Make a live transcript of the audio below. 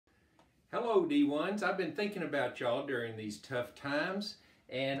Hello D1s, I've been thinking about y'all during these tough times,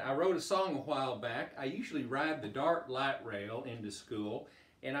 and I wrote a song a while back. I usually ride the dark light rail into school,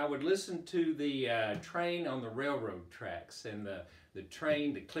 and I would listen to the train on the railroad tracks and the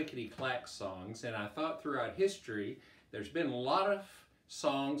train, the clickety-clack songs, and I thought throughout history there's been a lot of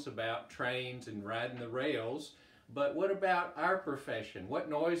songs about trains and riding the rails, but what about our profession? What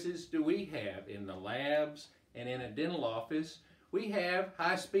noises do we have in the labs and in a dental office? We have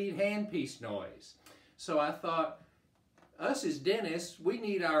high-speed handpiece noise. So I thought, us as dentists, we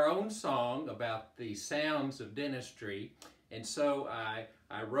need our own song about the sounds of dentistry. And so I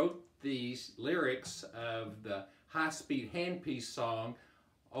wrote these lyrics of the high-speed handpiece song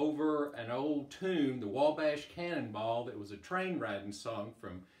over an old tune, the Wabash Cannonball, that was a train riding song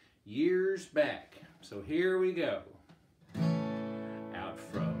from years back. So here we go. Out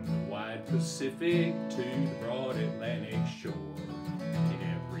from the wide Pacific to the broad Atlantic shore, in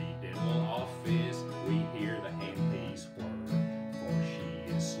every dental office we hear the handpiece whir. For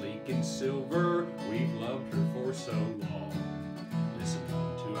she is sleek and silver, we've loved her for so long. Listen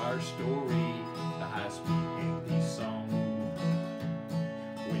to our story, the high-speed handpiece song.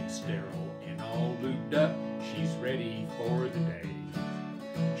 When sterile and all looped up, she's ready for the day.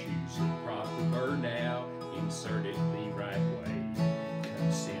 Choose the proper burr now, insert it the right way.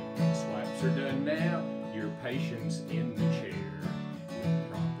 Consent and swipes are done now, your patient's in the chair. With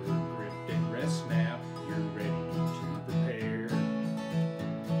proper grip and rest now, you're ready to prepare.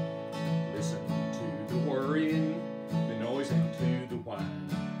 Listen to the whirring, the noise and to the whine.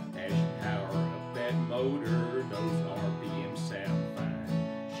 As you power up that motor, those RPMs sound fine.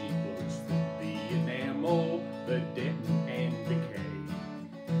 She blows through the enamel, the dentin and decay.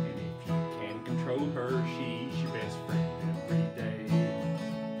 And if you can control her, she's your best friend every day.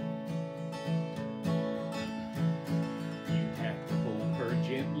 You have to hold her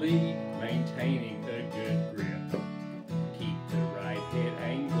gently, maintaining a good grip. Keep the right head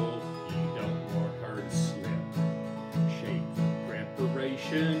angle, you don't want her to slip. Shape the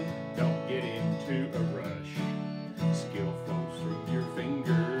preparation, don't get into a rush. Skill flows through your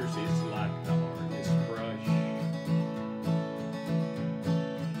fingers, it's like the artist's brush.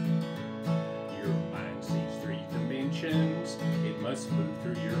 Your mind sees 3 dimensions, it must move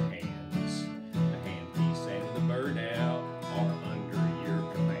through your hands. The handpiece and the burr now are under your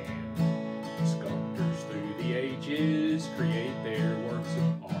command. Sculptors through the ages create their works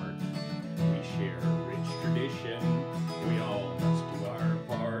of art. We share a rich tradition, we all must do our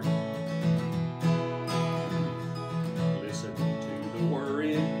part. Listen to the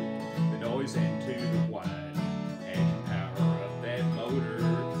whirring, the noise and to the whine. As you power up that motor,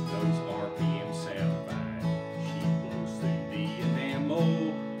 those RPMs sound fine. She blows through the enamel,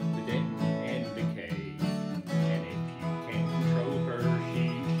 the dentin and decay. And if you can control her,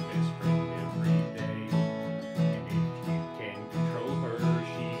 she's your best friend every day. And if you can control her,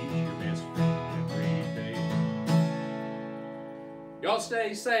 she's your best friend every day. Y'all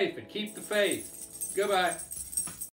stay safe and keep the faith. Goodbye.